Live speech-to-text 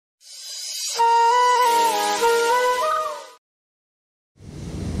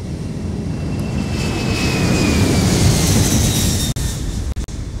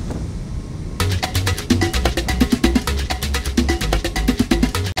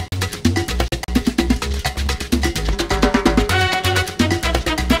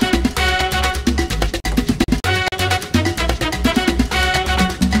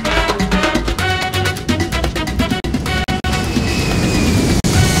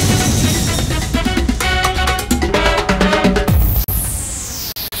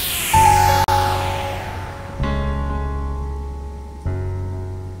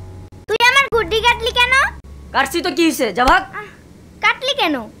কাটছি তো কি হইছে যা ভাগ কাটলি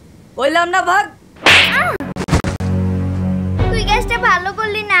কেন কইলাম না ভাগ তুই গ্যাসটা ভালো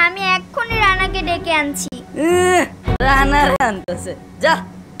করলি না আমি এক্ষুনি রানাকে ডেকে আনছি রানা আনতেছে যা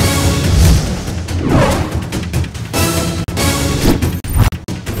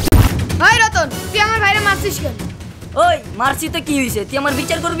ভাই রতন তুই আমার ভাইরে মারছিস কেন ওই মারছি তো কি হইছে তুই আমার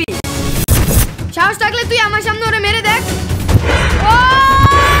বিচার করবি সাহস থাকলে তুই আমার সামনে ওরে মেরে দেখ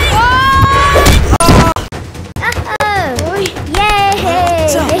ওই ইয়ে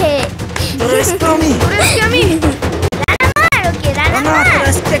আমি রানা মার ওকে রানা মার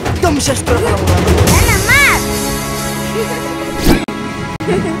একদম শেষ করে ফেলবো রানা মার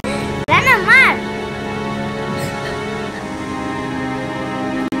রানা মার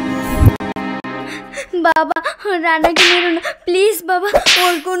বাবা রানাকে মেরো না প্লিজ বাবা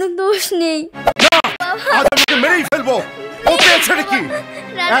ওর কোনো দোষ নেই আজ আমি মেরেই ফেলবো ওকে ছেড়ে কি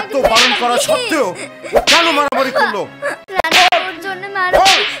এত বারণ করা সত্ত্বেও কেন মারামারি করলো রানা ওর জন্য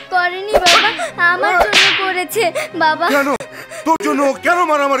মারামারি করেনি বাবা আমার জন্য করেছে বাবা কেন তোর জন্য কেন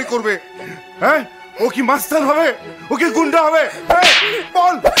মারামারি করবে হ্যাঁ ও কি মাস্তান হবে ও কি গুন্ডা হবে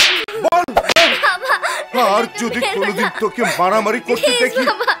বল বল আর যদি কোনোদিন তোকে মারামারি করতে দেখি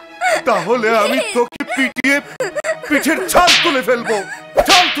তাহলে আমি তোকে পিটিয়ে পিঠের ছাল তুলে ফেলবো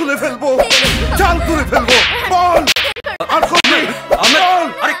বল আর করবি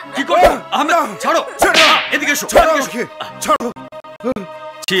আরে কি করো আহমেদ ছাড়ো এদিকে এসো ছাড়ো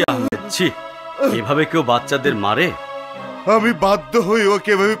ছি আহমেদ ছি এভাবে কেউ বাচ্চাদের মারে আমি বাধ্য হয়ে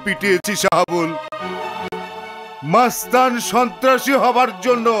ওকে এভাবে পিটিয়েছি শাহাবুল মাস্তান সন্ত্রাসী হবার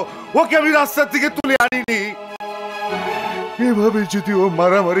জন্য ওকে আমি রাস্তা থেকে তুলে আনিনি এভাবে যদি ও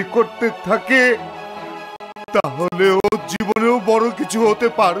মারামারি করতে থাকে তাহলে ও জীবনেও বড় কিছু হতে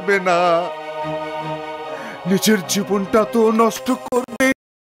পারবে না নিজের জীবনটা তো নষ্ট করবে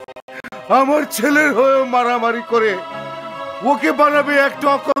আমার ছেলের হয়ে মারামারি করে ওকে বানাবে একটা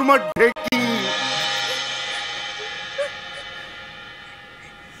অকর্মার ঢেকি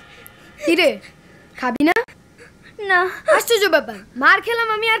কিরে খাবি না না আশ্চর্য ব্যাপার মার খেলাম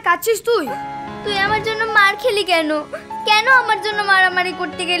আমি আর কাচ্ছিস তুই তুই আমার জন্য মার খেলি কেন কেন আমার জন্য মারামারি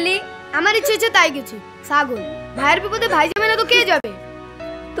করতে গেলি আমার ইচ্ছে হচ্ছে তাই গেছি ছাগল ভাইয়ের বিপদে ভাই যাবে না তো কে যাবে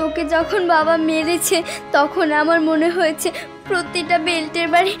তোকে যখন বাবা মেরেছে তখন আমার মনে হয়েছে প্রতিটা বেল্টের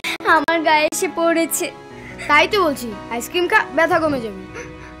বাড়ি আমার গায়ে এসে পড়েছে তাই তো বলছি আইসক্রিম খা ব্যথা কমে যাবে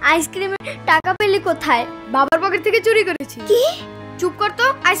আইসক্রিমের টাকা পেলি কোথায় বাবার পকেট থেকে চুরি করেছি কি চুপ কর তো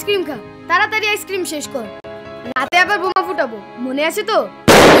আইসক্রিম খা তাড়াতাড়ি আইসক্রিম শেষ কর রাতে আবার বোমা ফুটাবো মনে আছে তো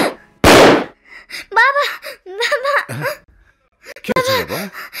বাবা বাবা কি হচ্ছে বাবা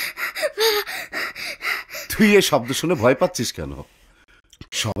তুই এই শব্দ শুনে ভয় পাচ্ছিস কেন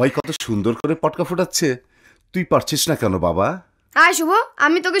সবাই কত সুন্দর করে পটকা ফুটাচ্ছে তুই পারছিস না কেন বাবা আয় শুভ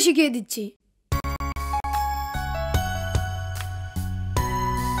আমি তোকে শিখিয়ে দিচ্ছি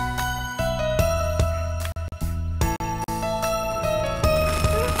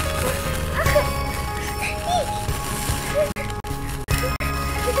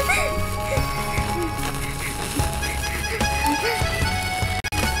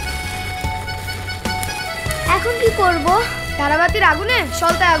এখন কি করব তারাবাতির আগুনে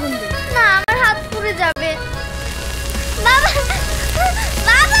সলতায় আগুন দে না আমার হাত পুড়ে যাবে বাবা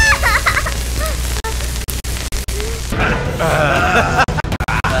বাবা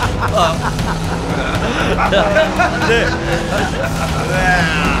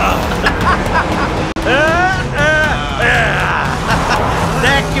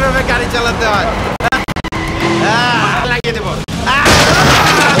দেখ কিভাবে গাড়ি চালাতে হয় লাগিয়ে দেব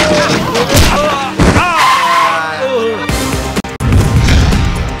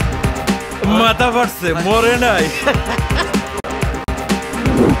মাথা ফাটছে মরে নাই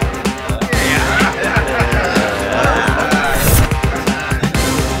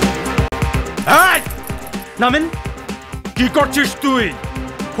নামেন কি করছিস তুই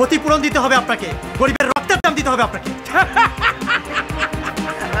ক্ষতিপূরণ দিতে হবে আপনাকে গরিবের রক্তের দাম দিতে হবে আপনাকে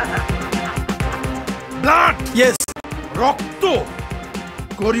ব্লাড ইয়েস রক্ত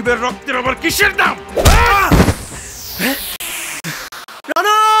গরিবের রক্তের আবার কিসের দাম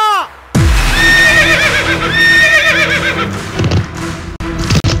রানা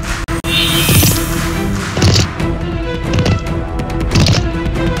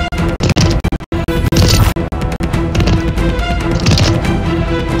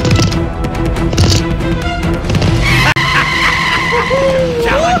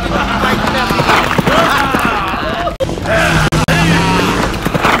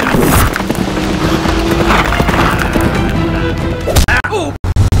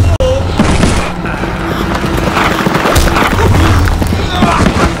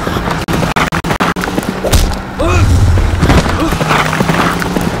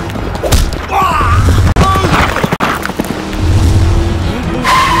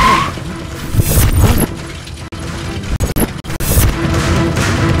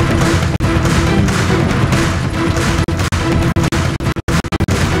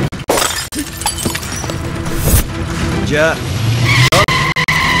যা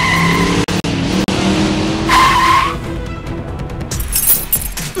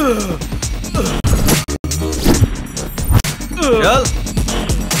চল।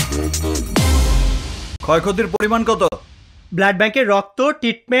 ক্ষয়ক্ষতির পরিমাণ কত? ব্লাড ব্যাংকের রক্ত,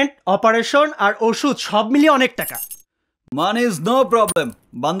 ট্রিটমেন্ট, অপারেশন আর ওষুধ সব মিলিয়ে অনেক টাকা। মানি ইজ নো প্রবলেম,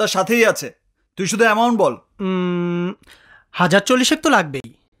 বান্দার সাথেই আছে। তুই শুধু অ্যামাউন্ট বল। 1,040 তো লাগবেই।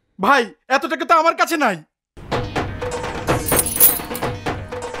 ভাই এত টাকা তো আমার কাছে নাই।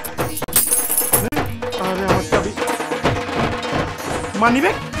 আরে আমার চাবি,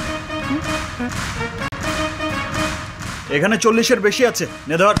 মানিব্যাগ। এখানে 40-এর বেশি আছে,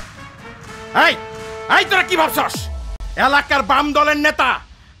 নে ধর। এই এই তোরা কি ভাবছস? এলাকার বাম দলের নেতা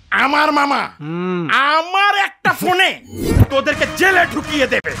আমার মামা আমার একটা ফোনে তোদেরকে জেলে ঢুকিয়ে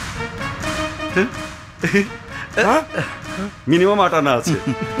দেবে। মিনিমাম 8 আনা আছে।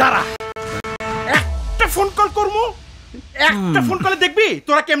 দাঁড়া, একটা ফোন কল করবো, একটা ফোন কলে দেখবি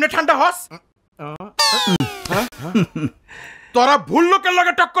তোরা কেমনে ঠান্ডা হস। তোরা ভুল লোকের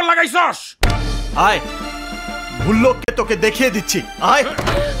লগে টক্কর লাগাইছস। আয়, ভুল লোককে তোকে দেখিয়ে দিচ্ছি। আয়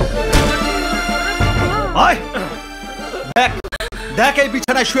আয়, দেখ দেখ এই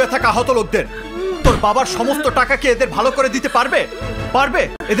বিছানায় শুয়ে থাকা হত লোকদের। তোর বাবার সমস্ত টাকা কি এদের ভালো করে দিতে পারবে? পারবে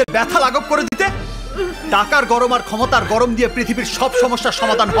এদের ব্যথা লাঘব করে দিতে? টাকার গরম আর ক্ষমতার গরম দিয়ে পৃথিবীর সব সমস্যার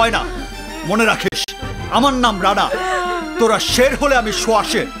সমাধান হয় না। মনে রাখিস, আমার নাম রানা। তোরা শের হলে আমি শোয়া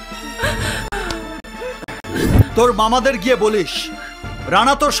শের। তোর মামাদের গিয়ে বলিস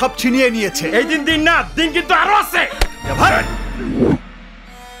রানা তোর সব ছিনিয়ে নিয়েছে। এই দিন দিন না, দিন কিন্তু আরো আছে।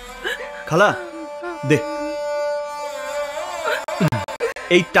 খালা দে,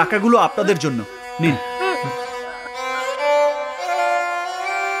 এই টাকাগুলো আপনাদের জন্য নিন।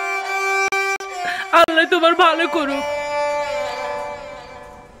 আল্লাহ তোমার ভালো করুক।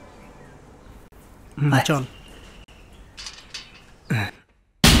 চল।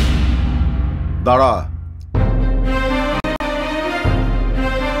 দাঁড়া,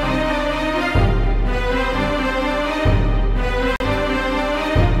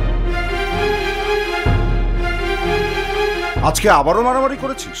 আজকে আবারও মারামারি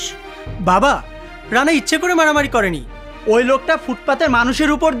করেছিস? বাবা, রানা ইচ্ছে করে মারামারি করেনি। ওই লোকটা ফুটপাতের মানুষের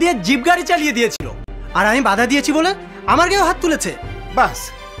উপর দিয়ে জিপ গাড়ি চালিয়ে দিয়েছিল, আর আমি বাধা দিয়েছি বলে আমার গায়ে হাত তুলেছে। বাস,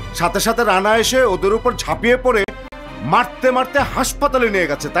 সাথে সাথে রানা এসে ওদের উপর ঝাঁপিয়ে পড়ে মারতে মারতে হাসপাতালে নিয়ে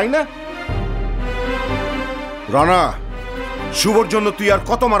গেছে, তাই না? রানা, শুভর জন্য তুই আর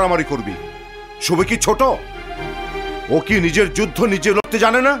কত মারামারি করবি? শুভ কি ছোট? ও কি নিজের যুদ্ধ নিজে লড়তে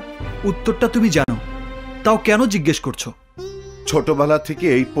জানে না? উত্তরটা তুমি জানো, তাও কেন জিজ্ঞেস করছো? ছোটবেলা থেকে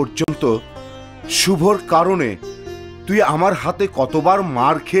এই পর্যন্ত শুভর কারণে তুই আমার হাতে কতবার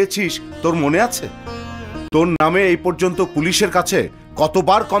মার খেয়েছিস তোর মনে আছে? তোর নামে এই পর্যন্ত পুলিশের কাছে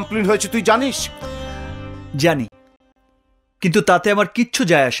কতবার কমপ্লেন হয়েছে তুই জানিস? জানি, কিন্তু তাতে আমার কিচ্ছু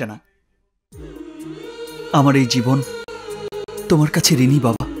যায় আসে না। আমার এই জীবন তোমার কাছে ঋণী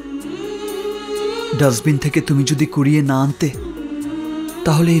বাবা। ডাস্টবিন থেকে তুমি যদি কুড়িয়ে না আনতে,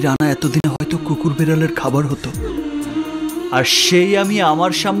 তাহলে এই রানা এতদিনে হয়তো কুকুর বেড়ালের খাবার হতো। আর সেই আমি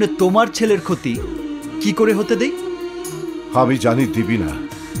আমার সামনে তোমার ছেলের ক্ষতি কি করে হতে দেই? আমি জানি দিবি না,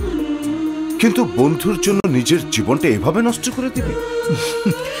 কিন্তু বন্ধুর জন্য নিজের জীবনটা এভাবে নষ্ট করে দিবি?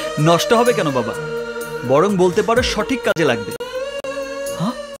 নষ্ট হবে কেন বাবা, বরং বলতে পারো সঠিক কাজে লাগবে।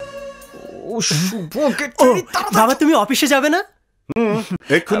 বাবা, তুমি অফিসে যাবে না?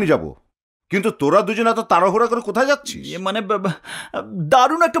 এক্ষুনি যাব, কিন্তু তোরা দুজনে এত তাড়াহুড়া করে কোথায় যাচ্ছিস? মানে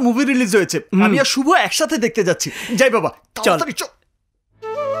দারুণ একটা মুভি রিলিজ হয়েছে, আমি আর শুভ একসাথে দেখতে যাচ্ছি। যাই বাবা, চল।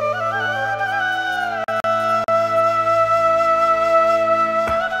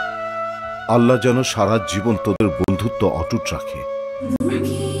 আল্লাহ যেন সারা জীবন তোদের বন্ধুত্ব অটুট রাখে।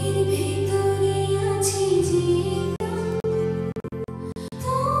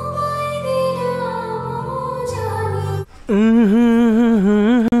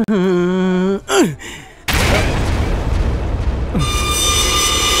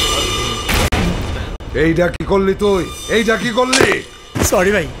 এইটা কি করলি তুই? এইটা কি করলি?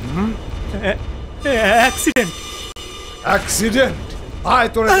 সরি ভাই, অ্যাক্সিডেন্ট। অ্যাক্সিডেন্ট? আয়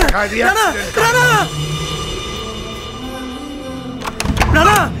তোরে দেখাই দি। রানা, রানা,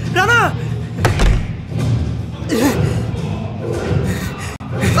 রানা, রানা,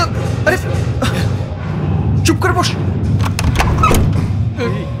 আরে চুপ করে বস।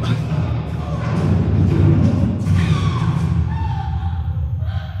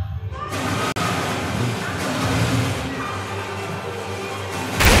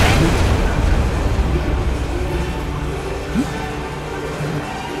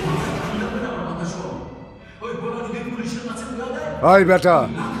 আয় বেটা,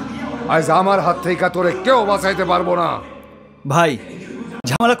 আজ আমার হাত থেকে তোরে কেউ বাঁচাইতে পারবো না। ভাই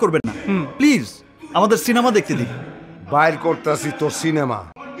ঝামেলা করবেন না প্লিজ, আমাদের সিনেমা দেখতে দিন। বাইর করতেছি তোর সিনেমা।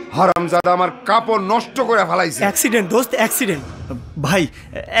 হারামজাদা আমার কাপড় নষ্ট করে ফেলাইছে। অ্যাক্সিডেন্ট দোস্ত, অ্যাক্সিডেন্ট। ভাই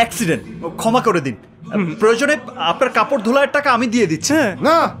অ্যাক্সিডেন্ট, ক্ষমা করে দিন। প্রয়োজনে আপনার কাপড় ধোলার টাকা আমি দিয়ে দিচ্ছি।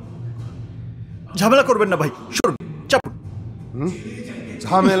 না, ঝামেলা করবেন না ভাই, সরুন, চাপুন।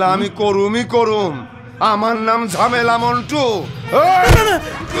 ঝামেলা আমি করুম। আমার নাম ঝামেলা মন্টু।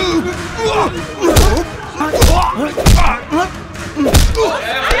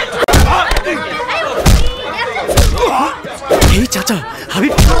 এই চাচা,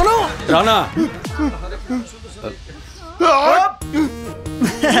 হাবিব রানা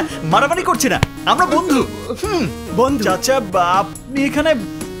মারামারি করছি না, আমরা বন্ধু। বন্ধু চাচা, আপনি এখানে,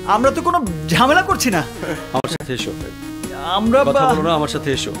 আমরা তো কোনো ঝামেলা করছি না। আমার সাথে এসো, আমরা কথা বলো না, আমার সাথে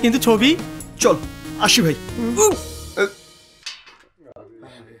এসো। কিন্তু ছবি, চল আসি ভাই।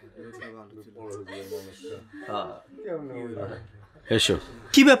 এসো।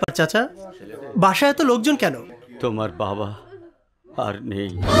 কি ব্যাপার চাচা, বাসায় এত লোকজন কেন? তোমার বাবা আর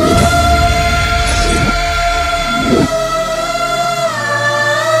নেই।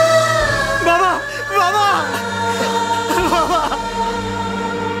 বাবা, বাবা, বাবা,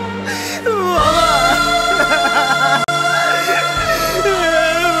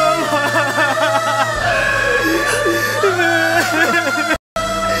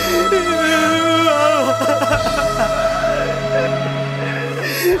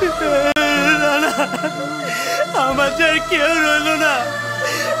 আমার আর কেউ রইল না,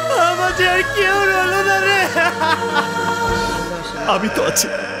 আমার আর কেউ রইল না রে। আমি তো আছি,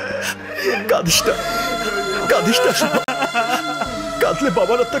 কাঁদিস না, কাঁদিস না, কাঁদলে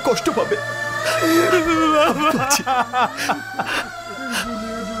বাবার একটা কষ্ট পাবে।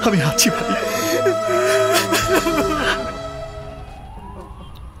 আমি আছি ভাই।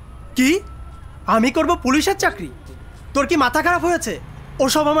 কি আমি করব পুলিশের চাকরি? তোর কি মাথা খারাপ হয়েছে?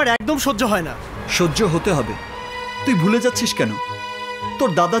 ওসব আমার একদম সহ্য হয় না। সহ্য হতে হবে। তুই ভুলে যাচ্ছিস কেন? তোর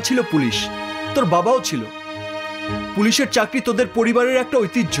দাদা ছিল পুলিশ, তোর বাবাও ছিল। পুলিশের চাকরি তোদের পরিবারের একটা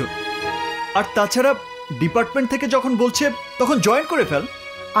ঐতিহ্য। আর তাছাড়া ডিপার্টমেন্ট থেকে যখন বলছে তখন জয়েন করে ফেল।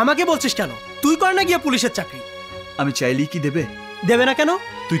 আমাকে বলছিস কেন? তুই কর না গিয়ে পুলিশের চাকরি। আমি চাইলেই কি দেবে? দেবে না কেন?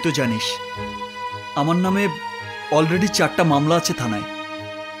 তুই তো জানিস আমার নামে অলরেডি 4টা মামলা আছে থানায়।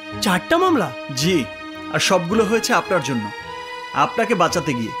 4টা মামলা? জি, আর সবগুলো হয়েছে আপনার জন্য, আপনাকে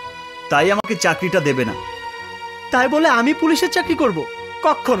বাঁচাতে গিয়ে। তাই আমাকে চাকরিটা দেবে না। তাই বলে আমি পুলিশের চাকরি করব?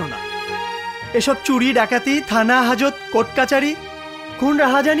 কখনো না। এসব চুরি, ডাকাতি, থানা হাজত, কোর্ট কাচারি, খুন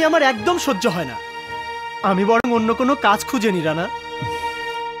রাহাজানি আমার একদম সহ্য হয় না। আমি বরং অন্য কোনো কাজ খুঁজে নি। রানা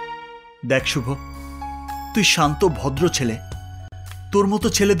দেখ শুভ, তুই শান্ত ভদ্র ছেলে। তোর মতো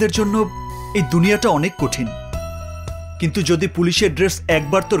ছেলেদের জন্য এই দুনিয়াটা অনেক কঠিন। কিন্তু যদি পুলিশের ড্রেস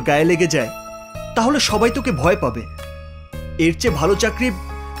একবার তোর গায়ে লেগে যায় তাহলে সবাই তোকে ভয় পাবে। এর চেয়ে ভালো চাকরি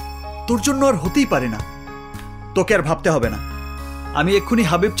তোর জন্য আর হতেই পারে না। তোকে আর ভাবতে হবে না। আমি এক্ষুনি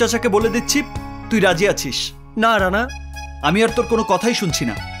হাবিব চাচাকে বলে দিচ্ছি তুই রাজি আছিস। না রানা, আমি আর তোর কোনো কথাই শুনছি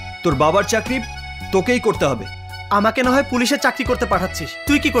না। তোর বাবার চাকরি তোকেই করতে হবে। আমাকে না হয় পুলিশের চাকরি করতে পাঠাচ্ছিস,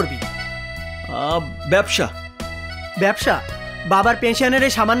 তুই কি করবি? ব্যবসা। ব্যবসা? বাবার পেনশনের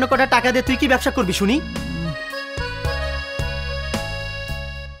এই সামান্য কটা টাকা দিয়ে তুই কি ব্যবসা করবি শুনি?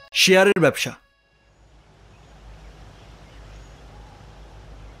 শেয়ারের ব্যবসা।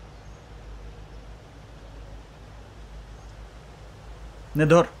 নে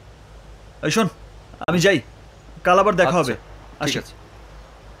ধর। এই শোন, আমি যাই, কাল আবার দেখা হবে। ঠিক আছে,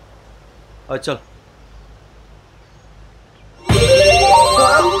 চল।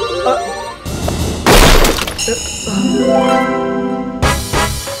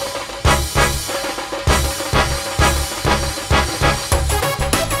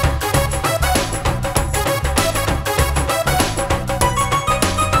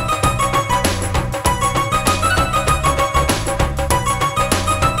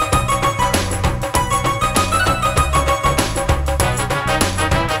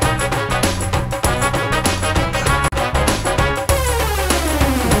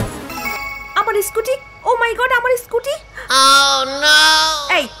 স্কুটি, ও মাই গড, আমার স্কুটি!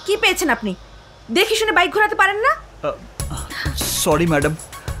 এই কি পেয়েছেন আপনি? দেখে শুনে বাইক ঘোরাতে পারেন না? Sorry madam.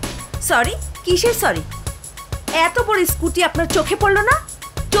 সরি? কিসের সরি? এত বড় স্কুটি আপনার চোখে পড়লো না?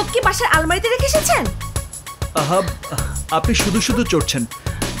 চোখ কি বাসার আলমারিতে রেখে এসেছেন? আপনি শুধু শুধু চড়ছেন।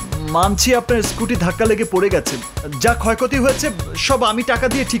 মানছি আপনার স্কুটি ধাক্কা লেগে পড়ে গেছে। যা ক্ষয়ক্ষতি হয়েছে সব আমি টাকা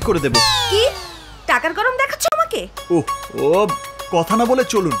দিয়ে ঠিক করে দেব। কি টাকার গরম দেখাচ্ছ আমাকে? ও কথা না বলে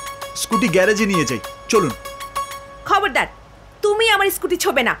চলুন, স্কুটি গ্যারেজে নিয়ে যাই। চলুন। খবরদার, তুমি আমার স্কুটি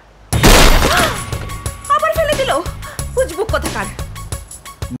ছোবে না। আবার ফেলে দিল, বুঝবুক কোথাকার।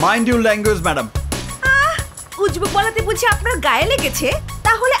 Mind your language madam. উজবুক বলাতে বুঝি আপনার গায়ে লেগেছে?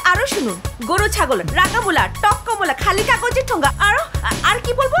 তাহলে আরো শুনুন, গরু ছাগল, রাঙামুলা, টক কমলা, খালি কাগজের ঠোঙ্গা, আরো আর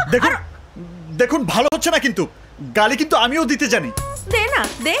কি বলবো? দেখুন ভালো হচ্ছে না, কিন্তু গালি কিন্তু আমিও দিতে জানি। দে না,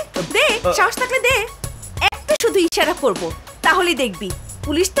 দে দে, সাহস থাকলে দে। একটা শুধু ইশারা করব, তাহলেই দেখবি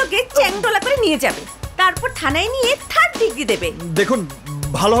পুলিশ তোকে চ্যাংডোলা করে নিয়ে যাবে, তারপর থানায় নিয়ে 3rd ডিগ্রি দেবে। দেখুন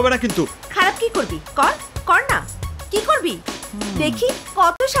ভালো হবে না কিন্তু। খারাপ কি করবি? কর, কর না। কি করবি দেখি,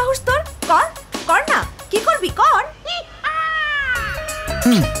 কত সাহস তোর, কর, কর না। কি করবি? কর।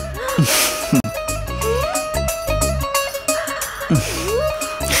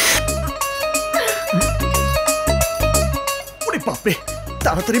 ওরে বাপরে,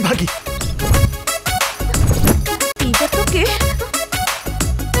 তাড়াতাড়ি ভাগি। এইবার তোকে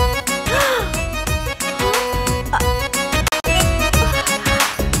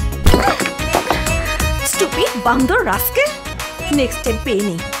স্টুপিড বান্দর রাস্কেল, নেক্সট টাইম পেয়ে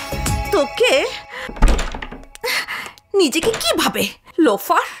নেই তোকে। নিজেকে কি ভাবে?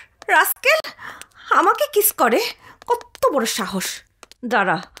 লোফার রাস্কেল, আমাকে কিস করে, কত বড় সাহস!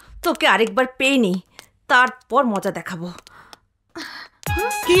 দাঁড়া, তোকে আরেকবার পেয়ে নেই, তারপর মজা দেখাবো।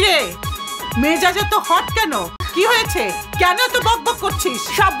 কি রে, মেজাজে তো হট কেন? কি হয়েছে? কেন তো বকবক করছিস?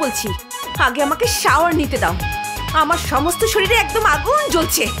 সব বলছি, আগে আমাকে শাওয়ার নিতে দাও। আমার সমস্ত শরীরে একদম আগুন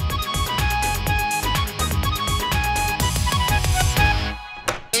জ্বলছে।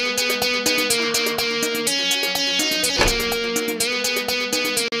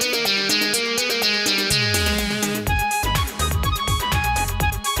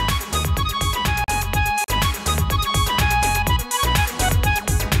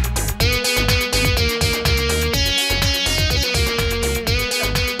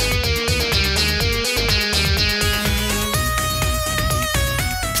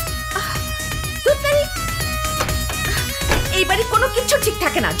 ঠিক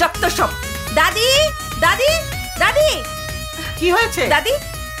থাকে না, যত সব। দাদি, দাদি, দাদি, কি হয়েছে? দাদি,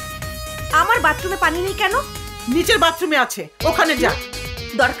 আমার বাথরুমে পানি নেই কেন? নিচের বাথরুমে আছে, ওখানে যা।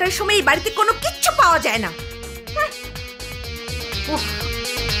 দরকারের সময় এই বাড়িতে কোনো কিচ্ছু পাওয়া যায় না।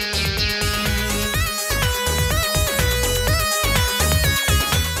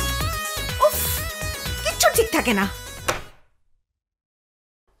 উফ, কিচ্ছু ঠিক থাকে না।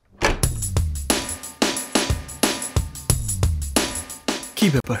 কি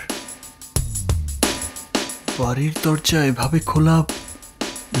ব্যাপার, বাড়ির দরজা এভাবে খোলা,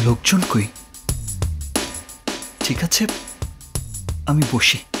 লোকজন কই? ঠিক আছে, আমি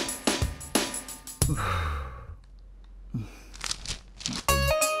বসি।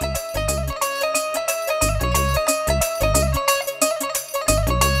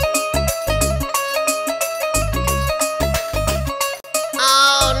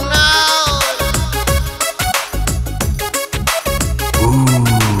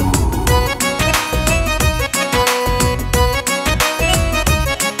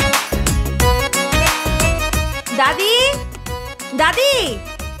 দাদি, দাদি,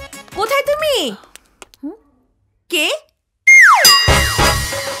 কোথায় তুমি? কে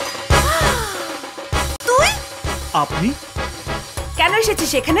তুই? আপনি কেন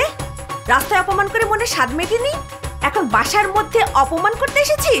এসেছিস এখানে? রাস্তায় অপমান করে মনে স্বাদ মেটেনি, এখন বাসার মধ্যে অপমান করতে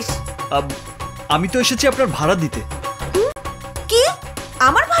এসেছিস? আমি তো এসেছি আপনার ভাড়া দিতে। কি?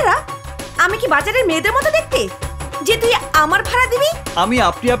 আমার ভাড়া? আমি কি বাজারের মেয়েদের মতো দেখতে যে তুই আমার ভাড়া দিবি? আমি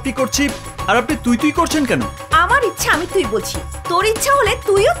আপনি আপনি করছি, আর আপনি তুই তুই করছেন কেন? আমার ইচ্ছা আমি তুই বলছি, তোর ইচ্ছা হলে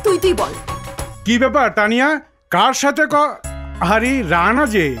তুইও তুই তুই বল। কি ব্যাপার তানিয়া, কার সাথে? আরে রানা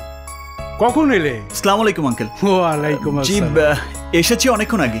যে, কখন এলে? আসসালামু আলাইকুম আঙ্কেল। ওয়ালাইকুম জি, আসসালাম। এসেছি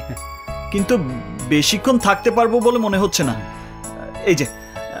অনেকক্ষণ আগে, কিন্তু বেশিক্ষণ থাকতে পারবো বলে মনে হচ্ছে না। এই যে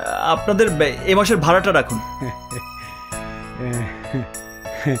আপনাদের এ মাসের ভাড়াটা রাখুন।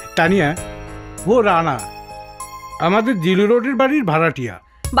 তানিয়া, ও রানা আমাদের জিলু রোডের বাড়ির ভাড়াটিয়া।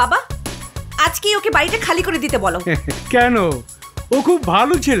 বাবা, আজকে ওকে বাড়িটা খালি করে দিতে বলো। কেন? ও খুব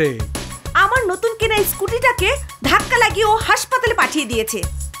ভালো ছেলে। আমার নতুন কেনা স্কুটিটাকে ধাক্কা লাগিয়ে ও হাসপাতালে পাঠিয়ে দিয়েছে।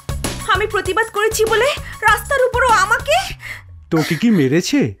 আমি প্রতিবাদ করেছি বলে রাস্তার উপর ও আমাকে। তোকে কি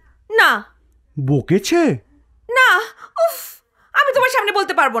মেরেছে? না। বকেছে? না। উফ, আমি তোমার সামনে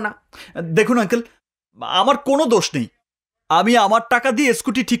বলতে পারবো না। দেখুন আঙ্কেল, আমার কোনো দোষ নেই। আমি আমার টাকা দিয়ে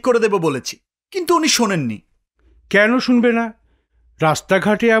স্কুটি ঠিক করে দেব বলেছি, কিন্তু উনি শোনেননি। কেন শুনবে না?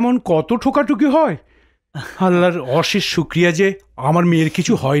 রাস্তাঘাটে এমন কত ঠোকাঠুকি হয়। আল্লাহর অশেষ শুকরিয়া যে আমার মেয়ের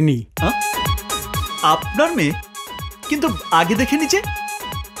কিছু হয়নি। আপনার মেয়ে? কিন্তু আগে দেখেনি যে।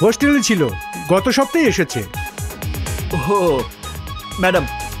 হোস্টেলে ছিল, গত সপ্তাহে এসেছে। ও ম্যাডাম,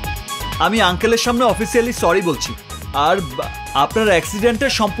 আমি আঙ্কেলের সামনে অফিসিয়ালি সরি বলছি, আর আপনার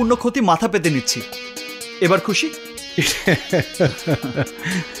অ্যাক্সিডেন্টের সম্পূর্ণ ক্ষতি মাথা পেতে নিচ্ছি। এবার খুশি?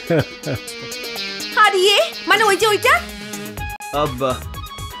 আর ইয়ে মানে ওই যে ওইটা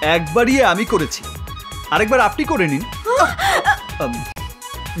একবার ইয়ে আমি করেছি, আরেকবার আপনি করে নিন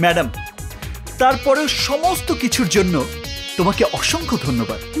ম্যাডাম। তারপরেও সমস্ত কিছুর জন্য তোমাকে অসংখ্য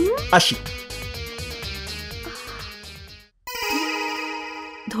ধন্যবাদ। আসি।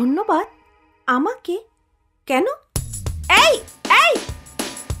 ধন্যবাদ আমাকে? কেন? এই এই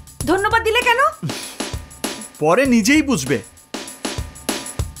ধন্যবাদ দিলে কেন? পরে নিজেই বুঝবে।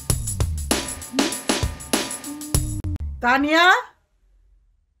 তানিয়া,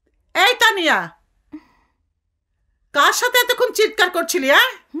 এই তানিয়া, কার সাথে এতক্ষণ চিৎকার করছিলি?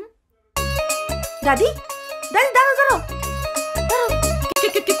 দাদি দাদি দাঁড়াও দাঁড়াও,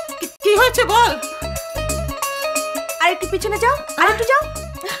 কি হয়েছে বল। আরেকটু পিছনে যাও, আরেকটু যাও,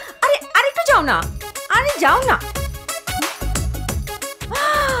 আরে আরেকটু যাও না, আরে যাও না।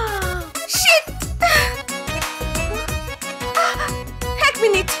 শিট, এক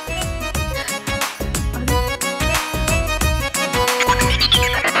মিনিট।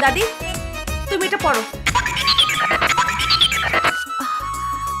 দাদি তুমি এটা পড়ো।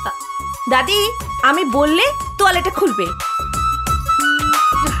 দাদি আমি বললে তোয়ালেটা খুলবে।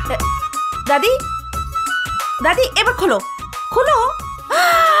 দাদি দাদি এবার খোলো খোলো।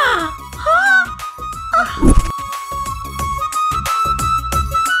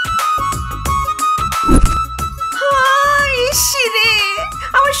 ইসরে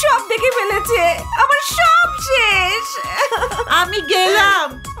আমার সব দেখে ফেলেছে, আমার সব শেষ। আমি গেলাম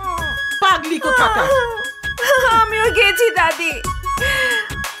পাগলি কোথাকার। আমিও গেছি দাদি,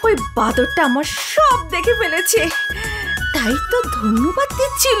 ওই বাদরটা আমার সব দেখে ফেলেছে, তাই তো ধন্যবাদ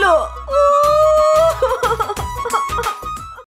দিচ্ছিল।